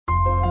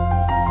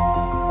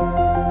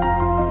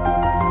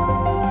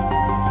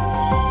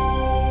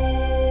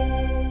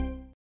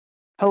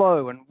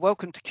Hello and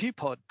welcome to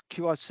QPod,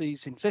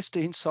 QIC's Investor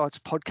Insights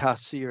podcast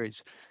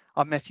series.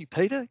 I'm Matthew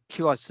Peter,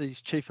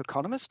 QIC's Chief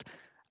Economist,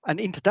 and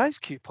in today's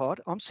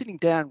QPod, I'm sitting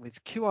down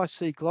with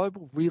QIC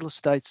Global Real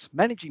Estate's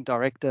Managing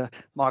Director,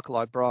 Michael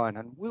O'Brien,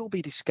 and we'll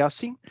be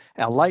discussing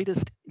our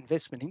latest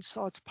Investment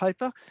Insights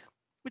paper,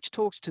 which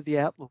talks to the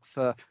outlook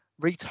for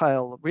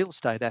retail real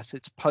estate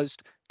assets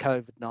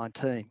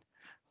post-COVID-19.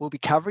 We'll be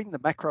covering the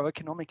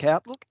macroeconomic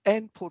outlook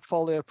and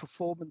portfolio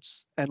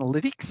performance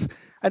analytics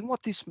and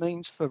what this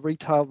means for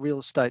retail real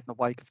estate in the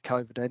wake of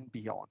COVID and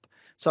beyond.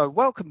 So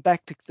welcome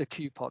back to the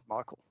QPod,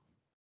 Michael.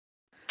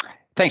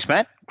 Thanks,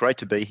 Matt. Great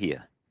to be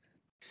here.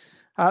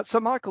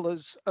 So Michael,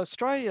 as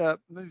Australia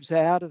moves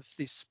out of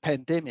this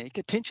pandemic,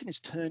 attention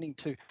is turning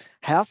to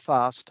how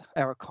fast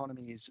our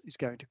economy is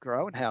going to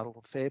grow and how it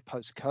will fare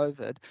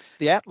post-COVID.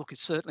 The outlook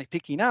is certainly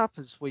picking up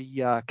as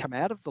we come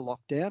out of the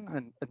lockdown,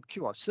 and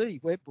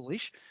QIC, we're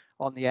bullish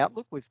on the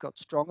outlook. We've got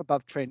strong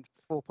above trend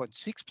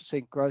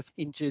 4.6% growth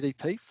in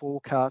GDP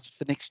forecast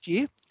for next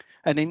year.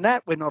 And in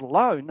that, we're not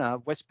alone.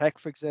 Westpac,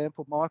 for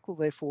example, Michael,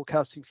 they're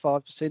forecasting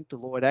 5%,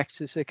 Deloitte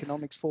Access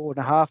Economics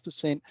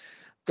 4.5%,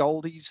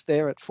 Goldie's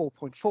there at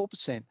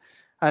 4.4%.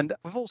 And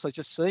we've also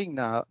just seen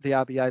the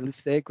RBA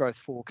lift their growth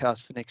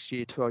forecast for next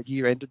year to a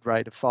year-ended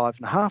rate of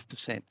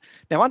 5.5%.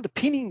 Now,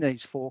 underpinning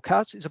these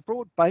forecasts is a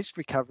broad-based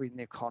recovery in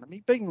the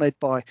economy being led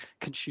by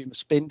consumer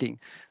spending.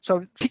 So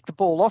to kick the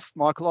ball off,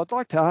 Michael, I'd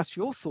like to ask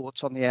your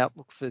thoughts on the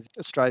outlook for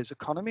Australia's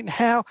economy and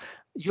how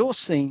you're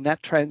seeing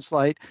that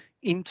translate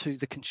into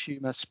the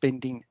consumer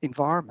spending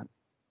environment.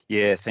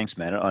 Yeah, thanks,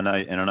 Matt. I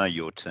know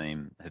your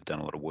team have done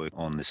a lot of work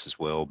on this as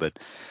well, but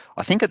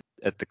I think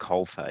at the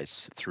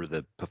coalface, through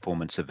the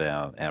performance of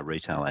our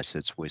retail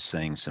assets, we're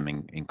seeing some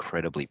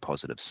incredibly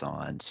positive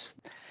signs.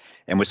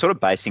 And we're sort of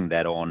basing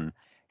that on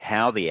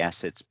how the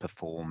assets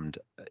performed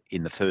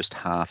in the first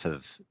half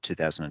of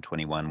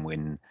 2021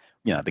 when,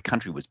 the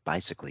country was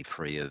basically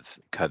free of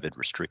COVID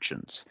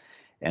restrictions.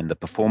 And the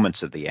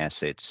performance of the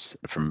assets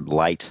from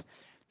late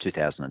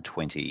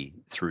 2020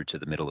 through to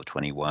the middle of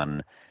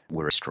 21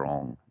 were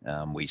strong.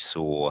 We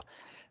saw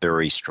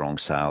very strong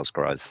sales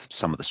growth,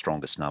 some of the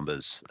strongest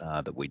numbers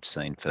that we'd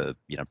seen for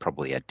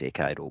probably a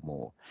decade or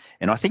more.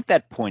 And I think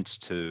that points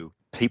to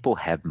people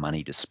have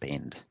money to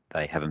spend.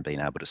 They haven't been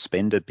able to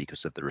spend it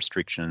because of the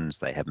restrictions.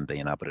 They haven't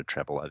been able to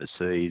travel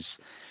overseas.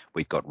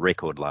 We've got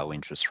record low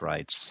interest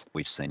rates.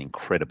 We've seen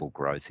incredible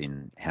growth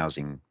in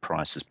housing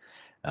prices.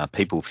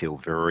 People feel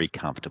very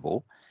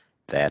comfortable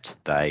that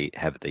they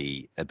have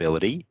the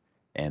ability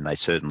and they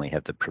certainly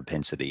have the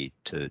propensity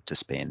to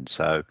spend.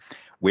 So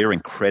we're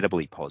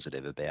incredibly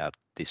positive about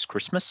this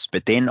Christmas,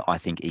 but then I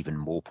think even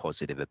more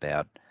positive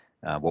about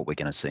what we're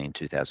going to see in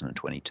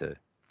 2022.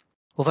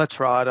 Well, that's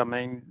right. I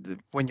mean,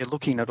 when you're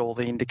looking at all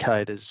the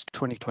indicators,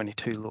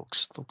 2022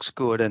 looks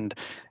good, and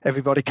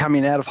everybody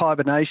coming out of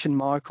hibernation,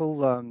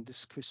 Michael,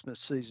 this Christmas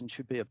season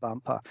should be a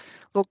bumper.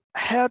 Look,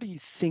 how do you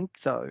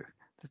think, though,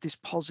 that this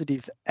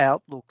positive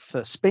outlook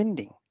for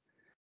spending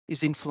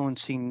is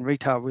influencing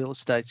retail real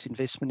estate's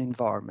investment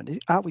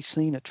environment? Are we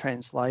seeing it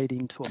translate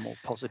into a more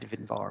positive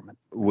environment?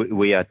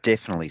 We are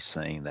definitely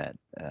seeing that,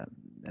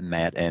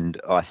 Matt.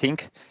 And I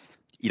think,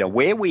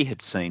 where we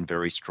had seen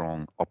very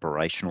strong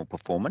operational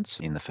performance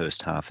in the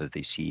first half of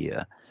this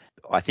year,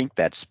 I think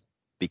that's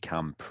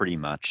become pretty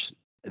much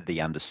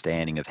the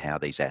understanding of how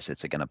these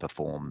assets are going to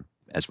perform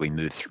as we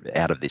move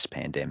out of this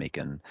pandemic.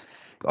 And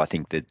I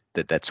think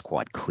that's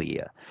quite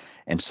clear.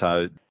 And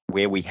so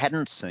where we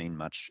hadn't seen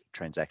much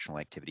transactional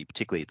activity,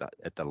 particularly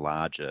at the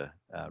larger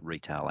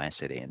retail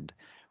asset end,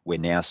 we're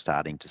now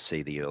starting to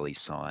see the early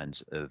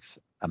signs of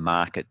a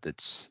market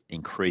that's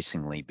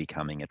increasingly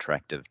becoming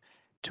attractive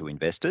to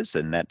investors.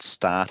 And that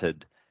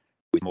started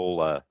with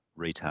smaller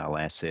retail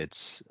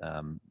assets,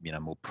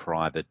 more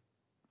private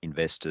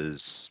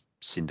investors,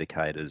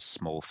 syndicators,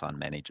 small fund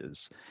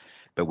managers.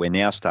 But we're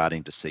now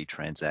starting to see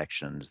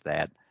transactions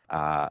that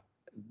are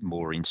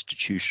more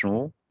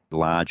institutional,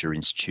 larger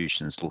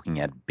institutions looking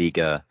at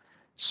bigger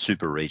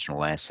super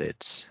regional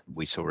assets.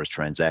 We saw a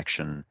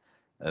transaction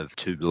of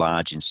two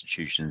large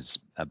institutions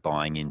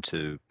buying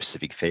into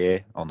Pacific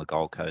Fair on the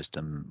Gold Coast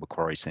and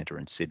Macquarie Centre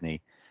in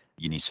Sydney,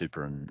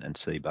 UniSuper and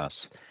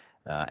Cbus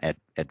at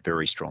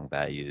very strong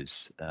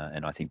values.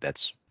 And I think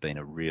that's been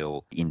a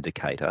real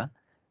indicator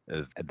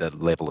of the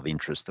level of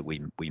interest that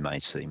we may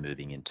see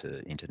moving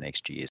into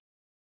next year.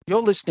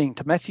 You're listening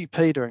to Matthew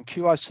Peter and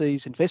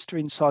QIC's Investor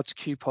Insights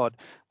QPod,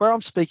 where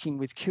I'm speaking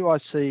with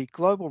QIC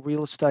Global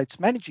Real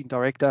Estate's Managing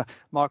Director,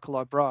 Michael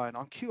O'Brien,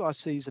 on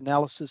QIC's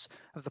analysis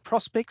of the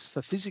prospects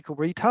for physical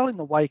retail in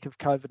the wake of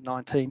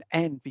COVID-19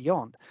 and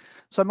beyond.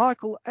 So,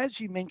 Michael, as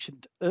you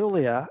mentioned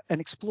earlier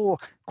and explore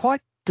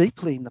quite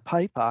deeply in the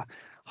paper,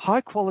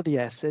 high-quality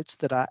assets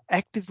that are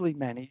actively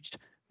managed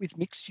with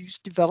mixed-use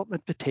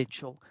development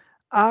potential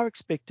are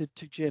expected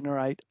to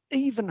generate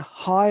even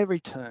higher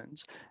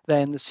returns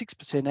than the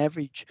 6%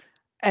 average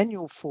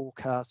annual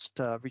forecast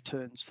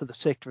returns for the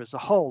sector as a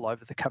whole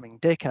over the coming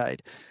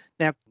decade.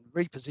 Now,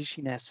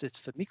 repositioning assets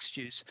for mixed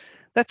use,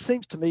 that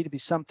seems to me to be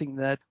something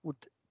that would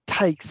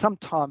take some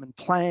time and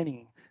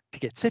planning to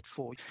get set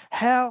for.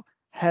 How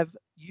have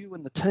you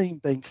and the team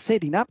been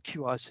setting up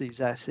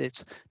QIC's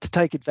assets to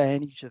take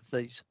advantage of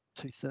these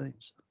two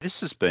themes?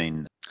 This has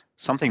been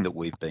something that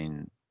we've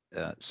been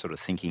sort of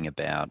thinking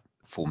about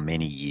for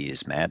many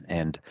years, Matt.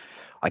 And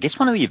I guess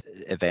one of the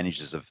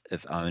advantages of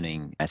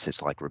owning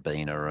assets like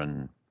Robina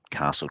and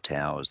Castle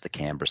Towers, the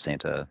Canberra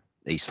Centre,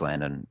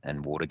 Eastland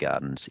and Water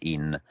Gardens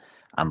in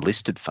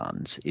unlisted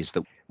funds is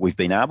that we've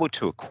been able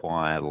to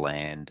acquire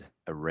land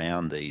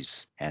around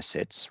these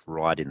assets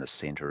right in the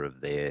centre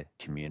of their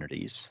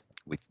communities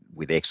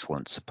with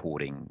excellent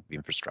supporting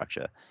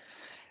infrastructure.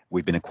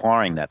 We've been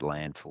acquiring that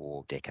land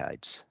for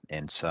decades.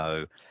 And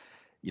so,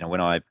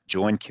 when I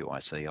joined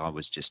QIC, I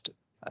was just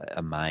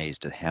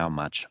amazed at how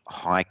much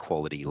high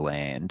quality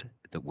land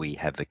that we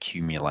have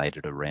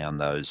accumulated around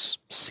those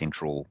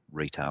central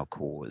retail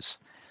cores.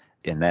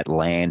 And that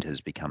land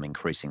has become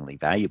increasingly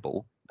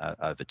valuable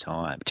over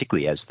time,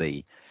 particularly as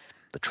the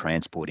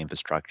transport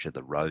infrastructure,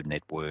 the road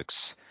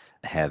networks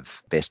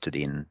have vested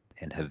in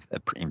and have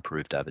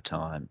improved over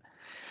time.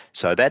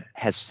 So that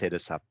has set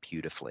us up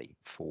beautifully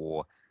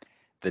for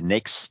the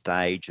next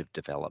stage of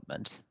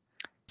development.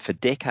 For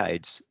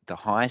decades, the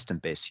highest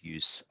and best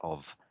use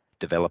of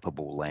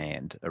developable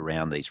land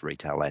around these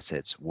retail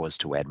assets was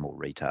to add more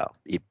retail.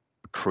 It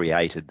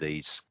created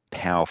these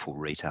powerful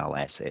retail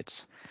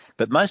assets.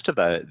 But most of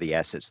the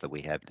assets that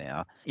we have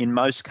now, in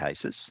most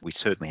cases, we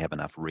certainly have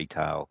enough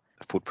retail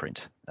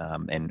footprint,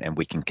 and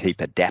we can keep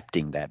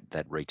adapting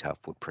that retail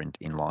footprint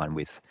in line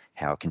with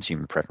how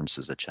consumer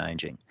preferences are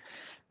changing.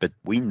 But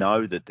we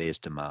know that there's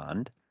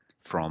demand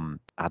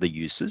from other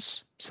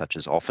uses, such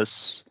as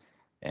office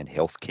and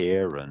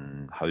healthcare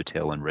and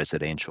hotel and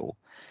residential,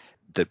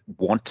 that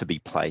want to be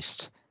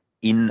placed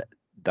in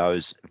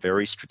those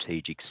very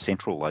strategic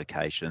central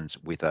locations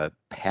with a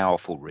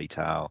powerful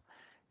retail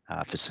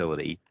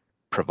facility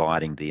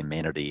providing the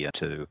amenity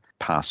to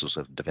parcels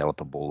of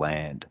developable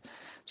land.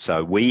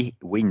 So we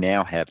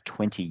now have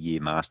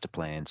 20-year master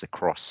plans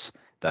across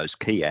those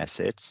key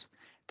assets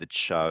that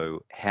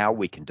show how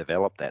we can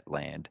develop that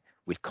land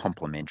with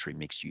complementary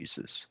mixed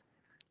uses,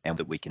 and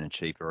that we can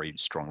achieve very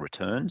strong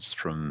returns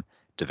from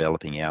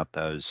developing out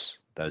those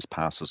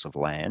parcels of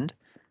land.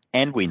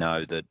 And we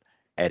know that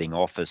adding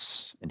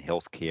office and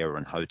healthcare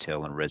and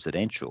hotel and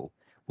residential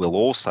will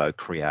also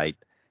create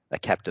a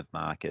captive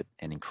market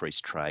and increase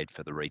trade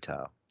for the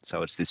retail.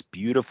 So it's this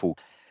beautiful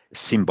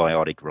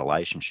symbiotic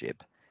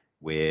relationship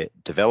where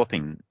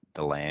developing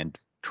the land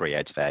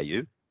creates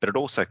value, but it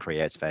also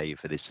creates value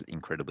for this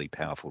incredibly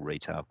powerful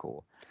retail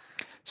core.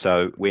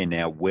 So we're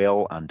now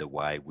well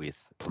underway with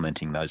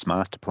implementing those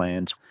master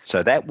plans.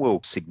 So that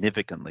will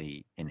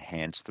significantly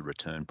enhance the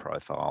return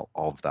profile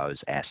of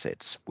those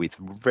assets with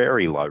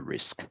very low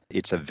risk.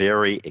 It's a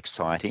very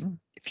exciting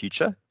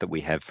future that we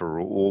have for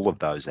all of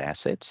those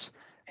assets,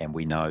 and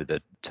we know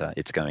that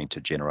it's going to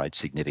generate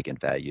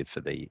significant value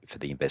for the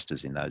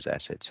investors in those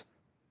assets.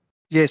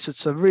 Yes,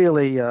 it's a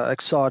really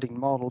exciting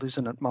model,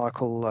 isn't it,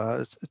 Michael?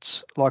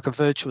 It's like a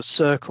virtuous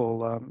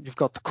circle. You've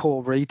got the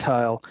core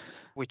retail,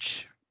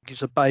 which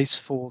gives a base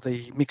for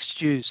the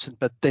mixed use,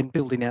 but then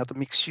building out the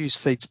mixed use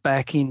feeds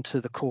back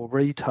into the core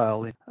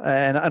retail.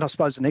 And I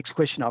suppose the next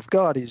question I've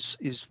got is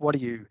what are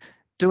you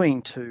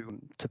doing to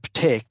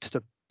protect,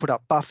 to put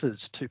up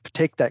buffers to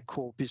protect that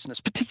core business,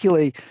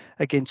 particularly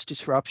against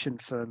disruption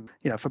from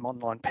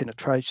online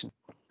penetration?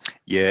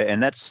 Yeah,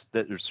 and that's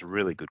a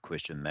really good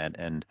question, Matt.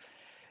 And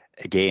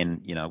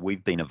again,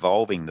 we've been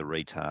evolving the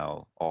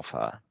retail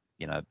offer,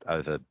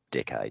 over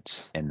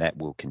decades, and that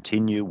will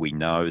continue. We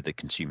know the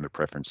consumer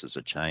preferences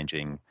are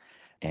changing,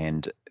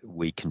 and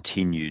we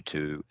continue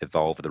to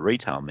evolve the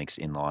retail mix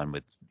in line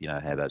with,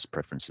 how those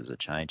preferences are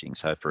changing.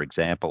 So, for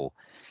example,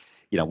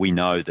 we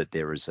know that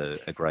there is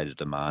a greater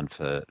demand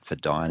for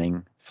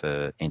dining,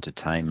 for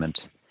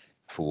entertainment,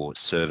 for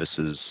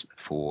services,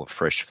 for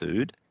fresh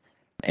food,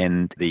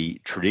 and the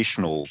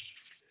traditional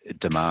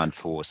demand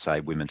for, say,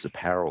 women's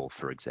apparel,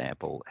 for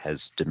example,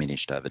 has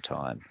diminished over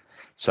time.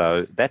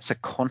 So that's a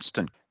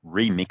constant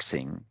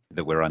remixing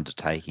that we're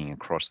undertaking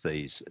across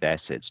these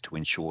assets to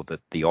ensure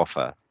that the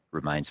offer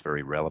remains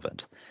very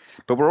relevant.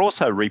 But we're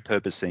also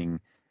repurposing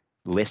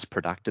less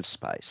productive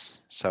space.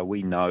 So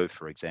we know,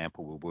 for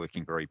example, we're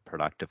working very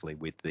productively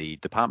with the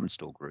department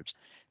store groups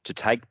to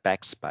take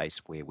back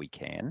space where we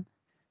can,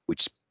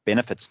 which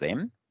benefits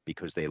them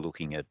because they're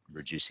looking at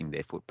reducing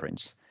their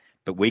footprints.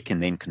 But we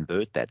can then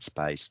convert that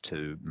space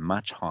to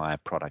much higher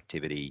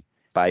productivity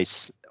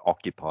space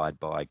occupied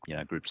by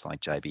groups like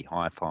JB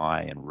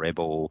Hi-Fi and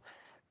Rebel,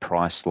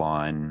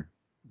 Priceline,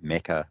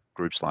 Mecca,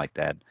 groups like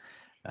that.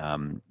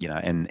 And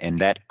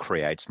that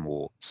creates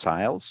more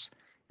sales.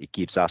 It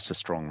gives us a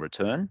strong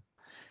return,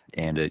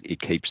 and it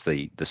keeps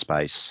the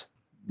space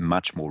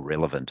much more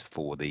relevant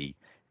for the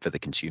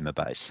consumer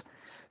base.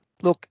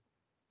 Look,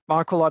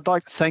 Michael, I'd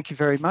like to thank you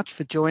very much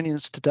for joining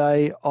us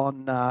today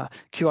on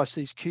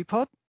QIC's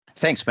QPod.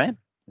 Thanks, man.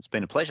 It's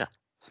been a pleasure.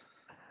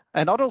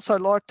 And I'd also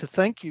like to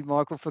thank you,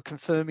 Michael, for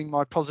confirming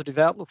my positive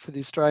outlook for the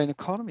Australian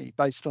economy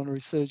based on a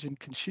resurgent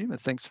consumer.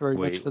 Thanks very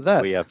much for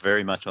that. We are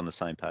very much on the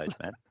same page,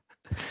 Matt.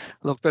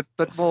 Look,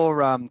 but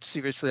more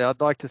seriously,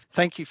 I'd like to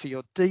thank you for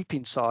your deep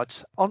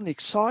insights on the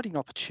exciting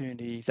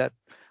opportunity that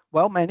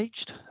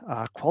well-managed,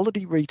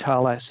 quality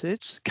retail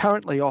assets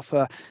currently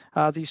offer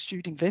the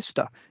astute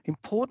investor.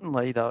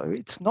 Importantly, though,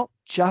 it's not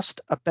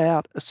just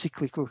about a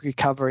cyclical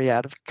recovery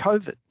out of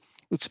COVID.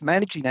 It's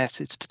managing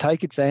assets to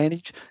take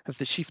advantage of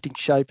the shifting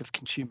shape of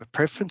consumer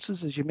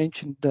preferences, as you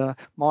mentioned,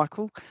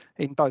 Michael,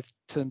 in both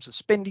terms of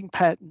spending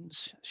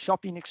patterns,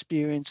 shopping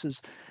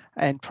experiences,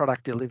 and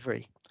product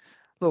delivery.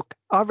 Look,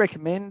 I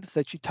recommend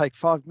that you take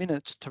 5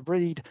 minutes to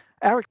read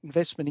our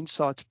investment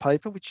insights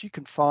paper, which you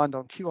can find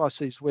on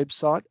QIC's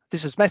website.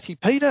 This is Matthew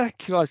Peter,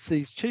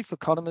 QIC's Chief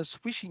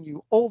Economist, wishing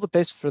you all the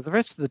best for the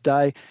rest of the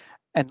day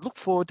and look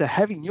forward to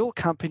having your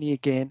company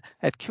again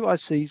at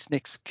QIC's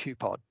next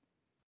QPod.